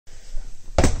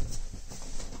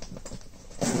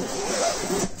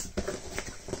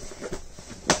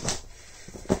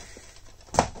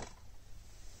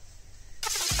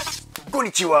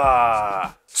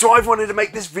Konnichiwa! So I've wanted to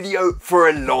make this video for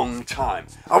a long time.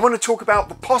 I want to talk about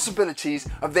the possibilities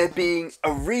of there being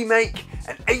a remake,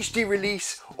 an HD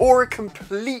release, or a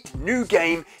complete new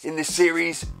game in the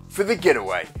series for The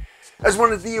Getaway. As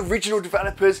one of the original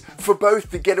developers for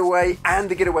both The Getaway and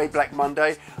The Getaway Black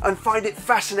Monday, I find it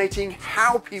fascinating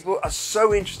how people are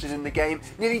so interested in the game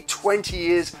nearly 20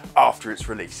 years after its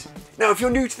release. Now, if you're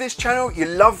new to this channel, you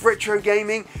love retro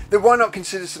gaming, then why not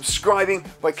consider subscribing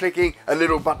by clicking a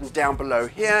little button down below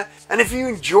here. And if you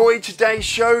enjoyed today's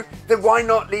show, then why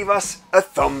not leave us a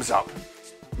thumbs up.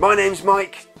 My name's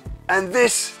Mike, and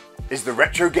this is the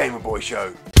Retro Gamer Boy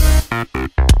Show.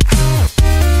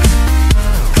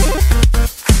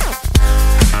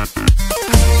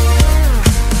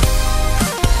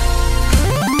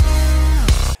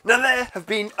 Now, there have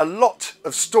been a lot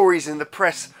of stories in the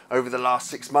press over the last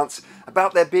 6 months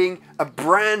about there being a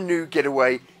brand new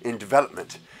Getaway in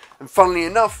development. And funnily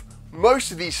enough,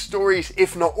 most of these stories,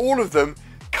 if not all of them,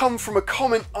 come from a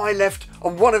comment I left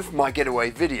on one of my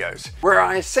Getaway videos, where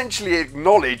I essentially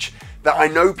acknowledge that I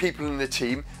know people in the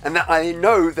team and that I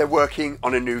know they're working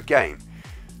on a new game.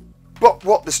 But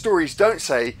what the stories don't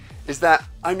say is that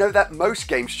I know that most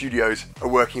game studios are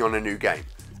working on a new game.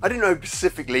 I didn't know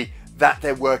specifically that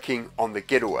they're working on The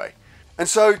Getaway. And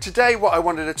so today what I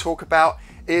wanted to talk about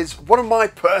is one of my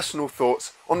personal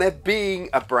thoughts on there being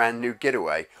a brand new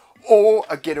Getaway, or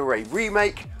a Getaway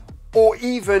remake, or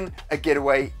even a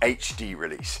Getaway HD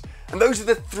release. And those are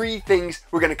the three things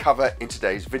we're going to cover in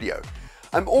today's video.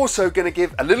 I'm also going to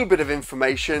give a little bit of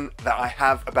information that I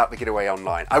have about the Getaway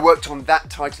Online. I worked on that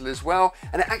title as well,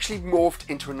 and it actually morphed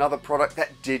into another product that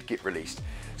did get released.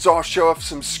 So I'll show off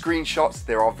some screenshots,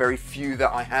 there are very few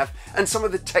that I have, and some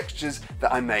of the textures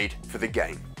that I made for the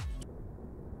game.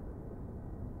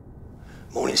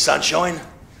 Morning, sunshine.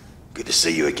 Good to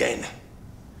see you again.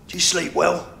 Do you sleep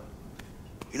well?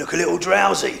 You look a little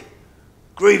drowsy.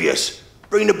 Grievous,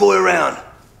 bring the boy around.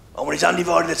 I want his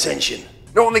undivided attention.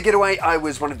 Now, on The Getaway, I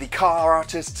was one of the car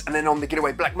artists, and then on The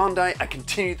Getaway Black Monday, I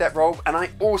continued that role, and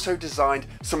I also designed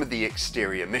some of the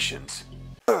exterior missions.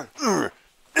 Come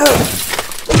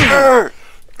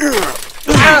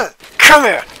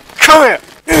here! Come here!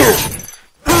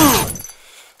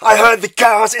 I heard the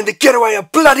cars in The Getaway are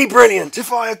bloody brilliant!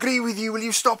 If I agree with you, will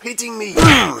you stop hitting me?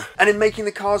 And in making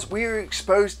the cars, we were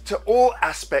exposed to all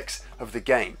aspects of the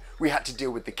game. We had to deal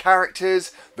with the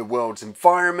characters, the world's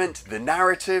environment, the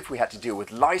narrative, we had to deal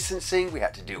with licensing, we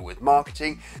had to deal with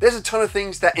marketing. There's a ton of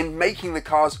things that in making the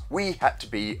cars we had to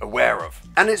be aware of.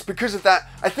 And it's because of that,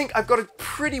 I think I've got a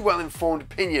pretty well-informed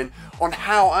opinion on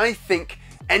how I think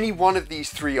any one of these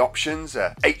three options,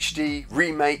 HD,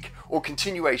 remake, or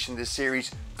continuation of this series,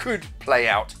 could play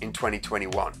out in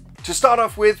 2021. To start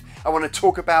off with, I want to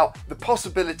talk about the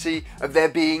possibility of there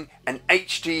being an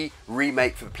HD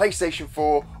remake for the PlayStation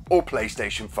 4 or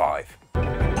PlayStation 5.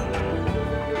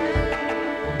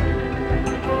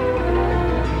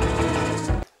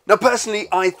 Now, personally,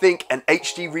 I think an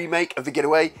HD remake of The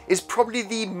Getaway is probably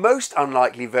the most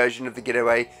unlikely version of The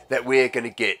Getaway that we're going to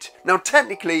get. Now,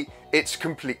 technically, it's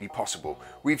completely possible.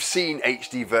 We've seen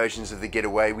HD versions of The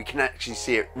Getaway. We can actually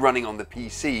see it running on the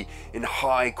PC in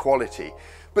high quality.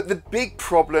 But the big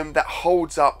problem that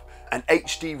holds up an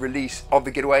HD release of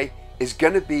The Getaway is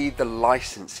going to be the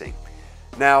licensing.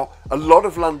 Now, a lot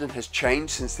of London has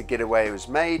changed since The Getaway was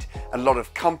made. A lot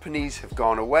of companies have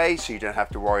gone away, so you don't have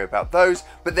to worry about those.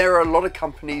 But there are a lot of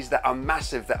companies that are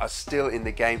massive that are still in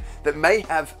the game that may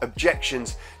have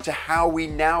objections to how we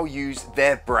now use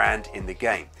their brand in the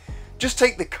game. Just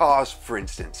take the cars, for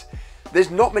instance.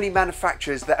 There's not many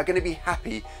manufacturers that are going to be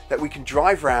happy that we can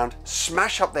drive around,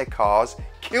 smash up their cars,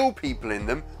 kill people in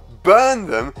them, burn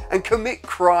them, and commit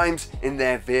crimes in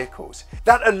their vehicles.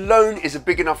 That alone is a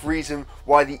big enough reason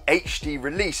why the HD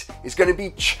release is going to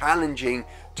be challenging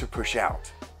to push out.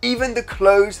 Even the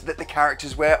clothes that the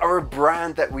characters wear are a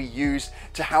brand that we use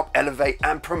to help elevate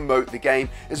and promote the game,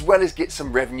 as well as get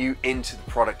some revenue into the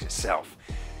product itself.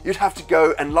 You'd have to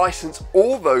go and license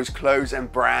all those clothes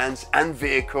and brands and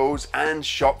vehicles and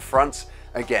shop fronts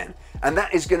again. And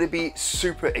that is going to be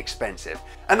super expensive.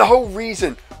 And the whole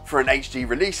reason for an HD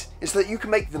release is that you can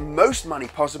make the most money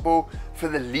possible for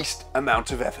the least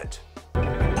amount of effort.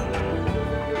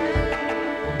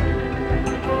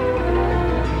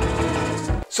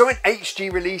 So an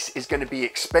HD release is going to be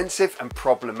expensive and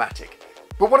problematic.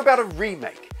 But what about a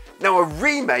remake? Now, a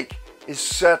remake is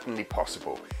certainly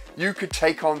possible. You could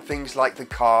take on things like the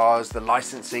cars, the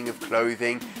licensing of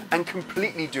clothing, and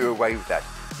completely do away with that.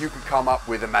 you could come up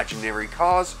with imaginary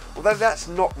cars, although that's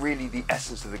not really the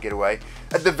essence of the Getaway.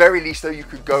 At the very least though, you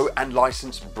could go and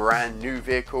license brand new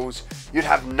vehicles. You'd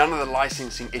have none of the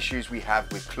licensing issues we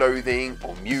have with clothing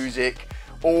or music,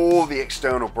 all the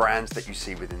external brands that you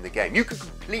see within the game. You could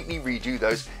completely redo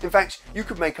those. In fact, you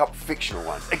could make up fictional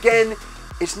ones. Again,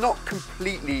 it's not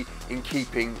completely in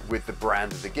keeping with the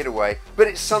brand of the Getaway, but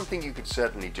it's something you could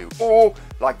certainly do. Or,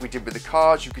 like we did with the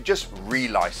cars, you could just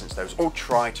relicense those or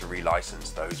try to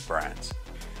relicense those brands.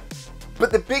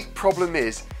 But the big problem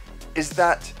is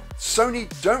that Sony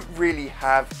don't really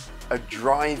have a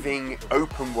driving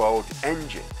open world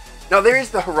engine. Now there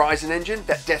is the Horizon engine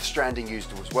that Death Stranding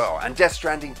used as well, and Death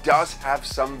Stranding does have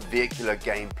some vehicular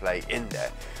gameplay in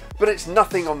there, but it's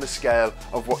nothing on the scale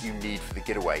of what you need for the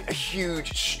Getaway. A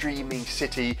huge streaming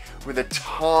city with a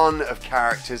ton of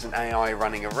characters and AI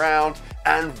running around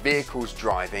and vehicles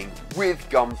driving with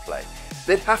gunplay.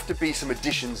 There'd have to be some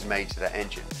additions made to that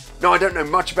engine. Now I don't know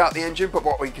much about the engine, but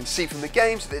what we can see from the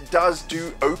games is that it does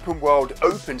do open world,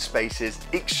 open spaces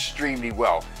extremely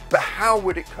well. But how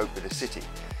would it cope with a city?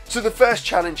 So the first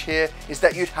challenge here is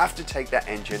that you'd have to take that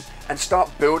engine and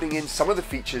start building in some of the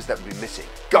features that would be missing.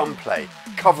 Gunplay,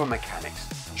 cover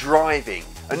mechanics, driving,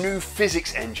 a new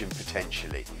physics engine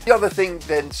potentially. The other thing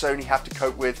then Sony have to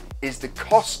cope with is the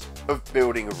cost of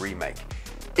building a remake.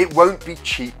 It won't be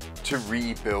cheap to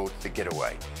rebuild the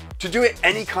Getaway. To do it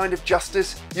any kind of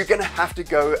justice, you're going to have to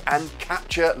go and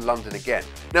capture London again.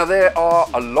 Now there are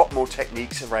a lot more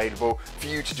techniques available for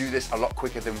you to do this a lot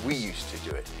quicker than we used to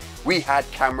do it. We had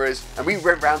cameras and we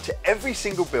went round to every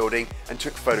single building and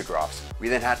took photographs. We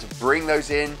then had to bring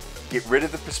those in, get rid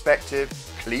of the perspective,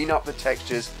 clean up the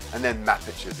textures, and then map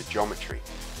it to the geometry.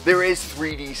 There is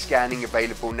 3D scanning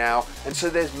available now, and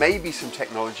so there's maybe some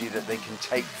technology that they can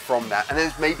take from that, and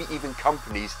there's maybe even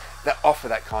companies that offer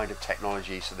that kind of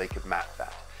technology so they could map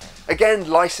that. Again,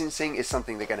 licensing is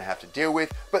something they're going to have to deal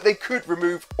with, but they could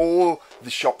remove all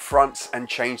the shop fronts and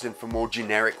change them for more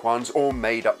generic ones or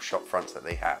made up shop fronts that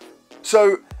they have.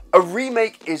 So a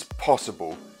remake is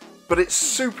possible, but it's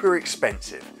super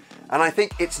expensive. And I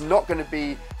think it's not going to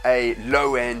be a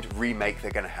low-end remake they're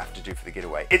going to have to do for the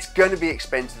Getaway. It's going to be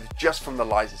expensive just from the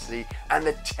licensing and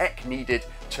the tech needed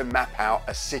to map out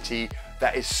a city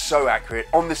that is so accurate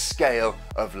on the scale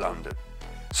of London.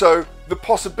 So the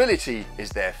possibility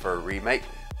is there for a remake,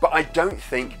 but I don't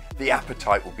think the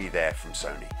appetite will be there from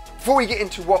Sony. Before we get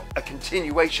into what a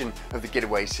continuation of the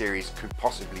Getaway series could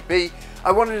possibly be,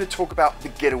 I wanted to talk about the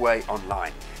Getaway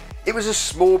Online. It was a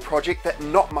small project that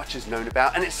not much is known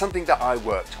about, and it's something that I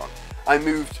worked on. I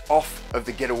moved off of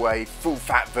the Getaway full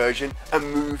fat version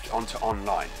and moved onto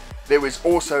online. There was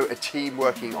also a team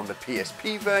working on the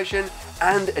PSP version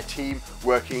and a team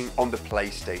working on the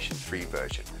PlayStation 3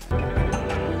 version.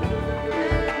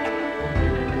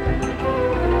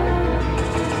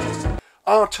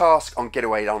 Our task on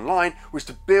Getaway Online was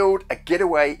to build a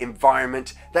Getaway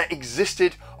environment that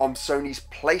existed on Sony's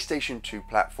PlayStation 2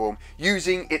 platform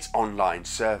using its online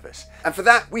service. And for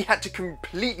that, we had to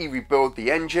completely rebuild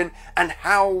the engine and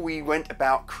how we went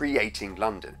about creating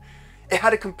London. It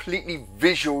had a completely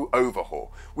visual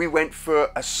overhaul. We went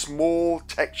for a small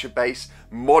texture-based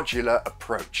modular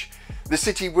approach. The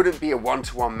city wouldn't be a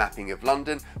one-to-one mapping of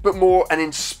London, but more an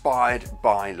inspired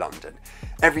by London.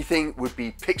 Everything would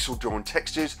be pixel-drawn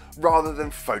textures rather than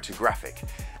photographic.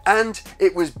 And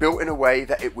it was built in a way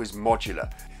that it was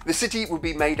modular. The city would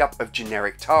be made up of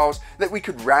generic tiles that we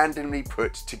could randomly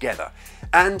put together.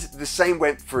 And the same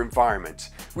went for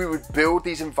environments. We would build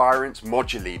these environments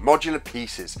modular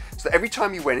pieces, so that every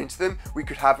time you went into them, we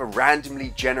could have a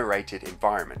randomly generated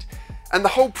environment. And the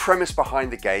whole premise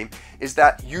behind the game is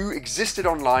that you existed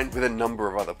online with a number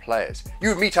of other players. You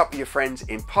would meet up with your friends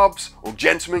in pubs or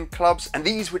gentlemen clubs, and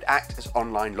these would act as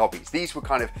online lobbies. These were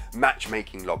kind of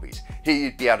matchmaking lobbies. Here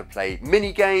you'd be able to play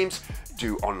mini games,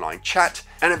 do online chat,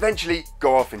 and eventually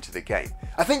go off into the game.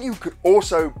 I think you could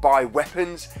also buy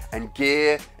weapons and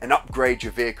gear and upgrade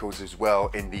your vehicles as well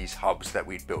in these hubs that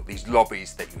we'd built, these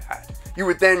lobbies that you had. You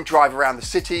would then drive around the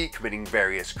city committing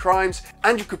various crimes,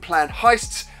 and you could plan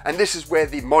heists, and this is where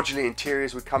the modular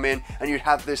interiors would come in, and you'd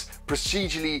have this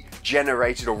procedurally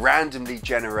generated or randomly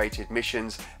generated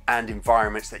missions and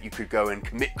environments that you could go and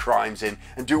commit crimes in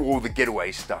and do all the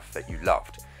Getaway stuff that you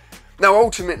loved. Now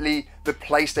ultimately, the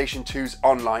PlayStation 2's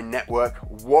online network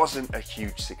wasn't a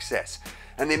huge success,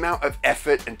 and the amount of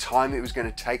effort and time it was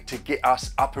going to take to get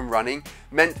us up and running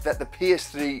meant that the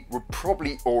PS3 would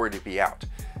probably already be out,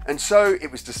 and so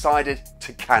it was decided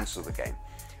to cancel the game.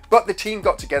 But the team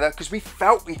got together because we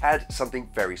felt we had something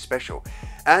very special,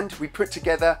 and we put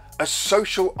together a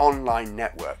social online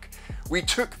network. We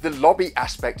took the lobby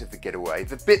aspect of the Getaway,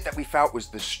 the bit that we felt was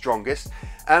the strongest,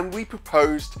 and we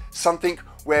proposed something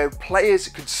where players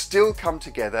could still come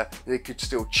together, they could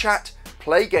still chat,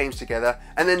 play games together,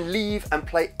 and then leave and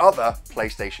play other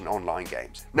PlayStation Online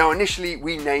games. Now initially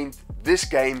we named this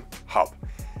game Hub,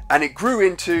 and it grew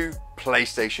into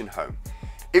PlayStation Home.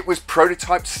 It was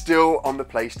prototyped still on the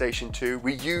PlayStation 2.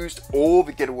 We used all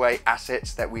the Getaway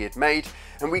assets that we had made,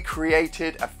 and we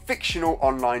created a fictional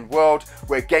online world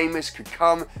where gamers could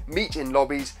come, meet in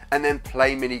lobbies, and then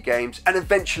play mini games, and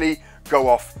eventually go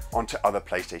off onto other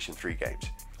PlayStation 3 games.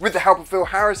 With the help of Phil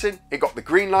Harrison, it got the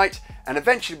green light and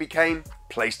eventually became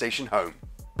PlayStation Home.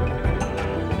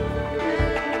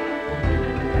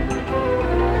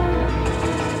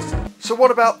 So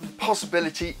what about the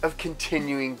possibility of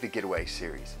continuing the Getaway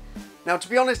series? Now, to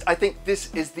be honest, I think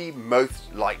this is the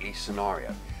most likely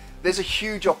scenario. There's a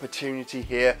huge opportunity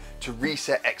here to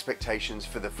reset expectations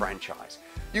for the franchise.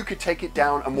 You could take it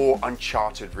down a more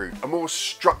uncharted route, a more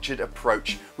structured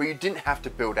approach where you didn't have to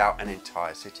build out an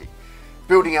entire city.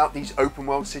 Building out these open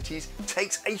world cities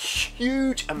takes a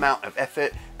huge amount of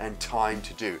effort and time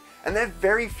to do, and there are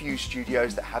very few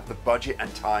studios that have the budget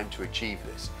and time to achieve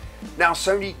this. Now,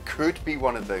 Sony could be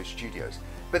one of those studios,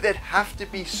 but they'd have to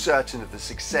be certain of the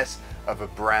success of a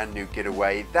brand new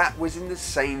Getaway that was in the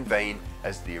same vein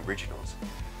as the originals.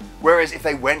 Whereas if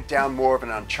they went down more of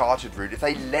an uncharted route, if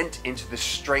they lent into the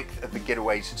strength of the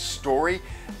Getaway's story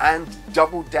and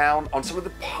doubled down on some of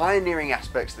the pioneering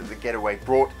aspects that the Getaway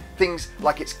brought, things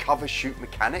like its cover shoot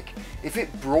mechanic, if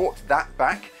it brought that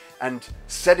back and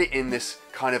set it in this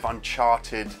kind of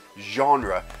uncharted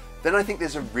genre, then I think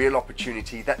there's a real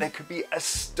opportunity that there could be a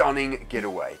stunning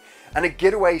Getaway, and a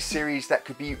Getaway series that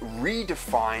could be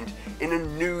redefined in a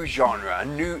new genre, a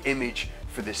new image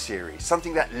for this series,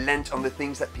 something that lent on the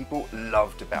things that people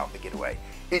loved about the Getaway.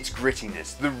 Its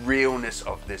grittiness, the realness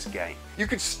of this game. You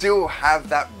could still have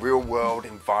that real world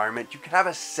environment, you could have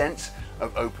a sense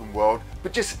of open world,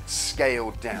 but just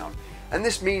scaled down. And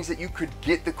this means that you could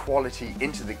get the quality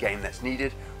into the game that's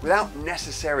needed without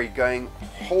necessarily going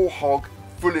whole hog,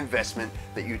 full investment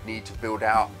that you'd need to build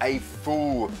out a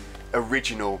full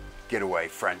original Getaway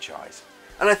franchise.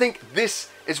 And I think this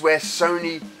is where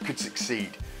Sony could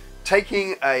succeed.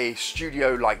 Taking a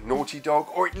studio like Naughty Dog,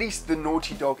 or at least the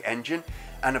Naughty Dog engine,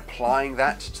 and applying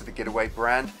that to the Getaway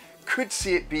brand could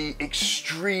see it be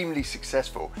extremely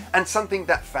successful and something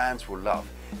that fans will love,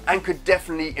 and could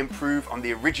definitely improve on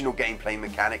the original gameplay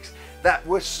mechanics that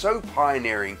were so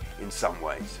pioneering in some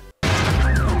ways.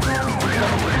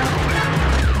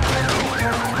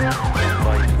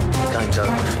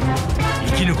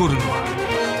 生き残るのは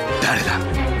誰だ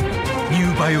New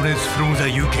violence from the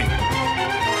UK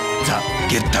The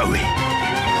Getaway.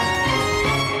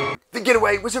 The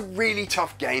Getaway was a really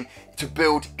tough game to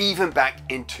build even back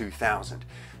in 2000.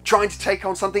 Trying to take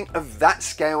on something of that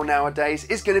scale nowadays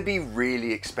is going to be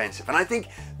really expensive, and I think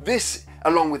this,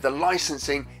 along with the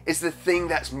licensing, is the thing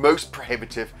that's most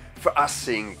prohibitive for us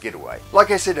seeing a Getaway.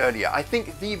 Like I said earlier, I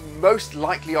think the most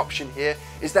likely option here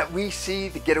is that we see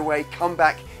the Getaway come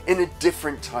back in a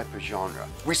different type of genre.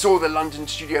 We saw the London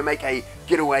studio make a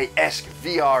Getaway-esque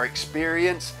VR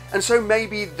experience, and so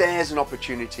maybe there's an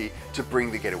opportunity to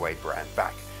bring the Getaway brand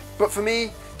back. But for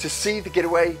me, to see the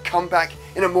Getaway come back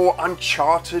in a more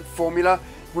uncharted formula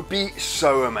would be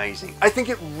so amazing. I think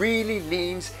it really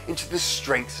leans into the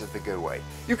strengths of the Getaway.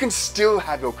 You can still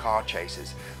have your car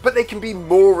chases, but they can be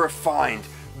more refined,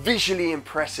 visually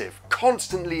impressive,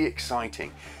 constantly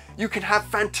exciting. You can have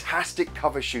fantastic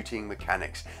cover shooting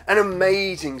mechanics, an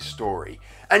amazing story,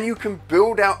 and you can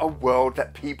build out a world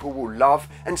that people will love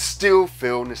and still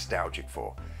feel nostalgic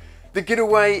for. The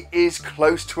Getaway is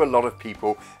close to a lot of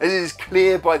people, as it is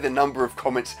clear by the number of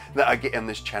comments that I get on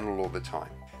this channel all the time.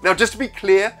 Now, just to be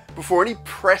clear, before any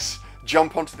press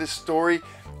jump onto this story,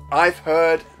 I've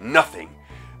heard nothing.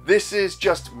 This is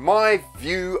just my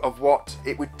view of what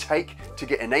it would take to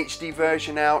get an HD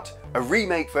version out, a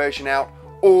remake version out,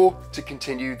 or to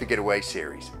continue the Getaway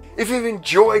series. If you've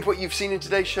enjoyed what you've seen in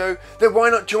today's show, then why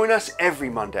not join us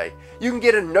every Monday? You can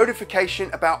get a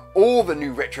notification about all the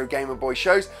new Retro Gamer Boy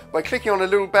shows by clicking on a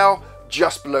little bell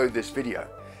just below this video.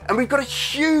 And we've got a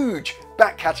huge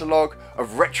back catalogue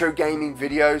of retro gaming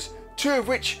videos, 2 of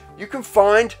which you can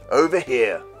find over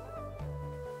here.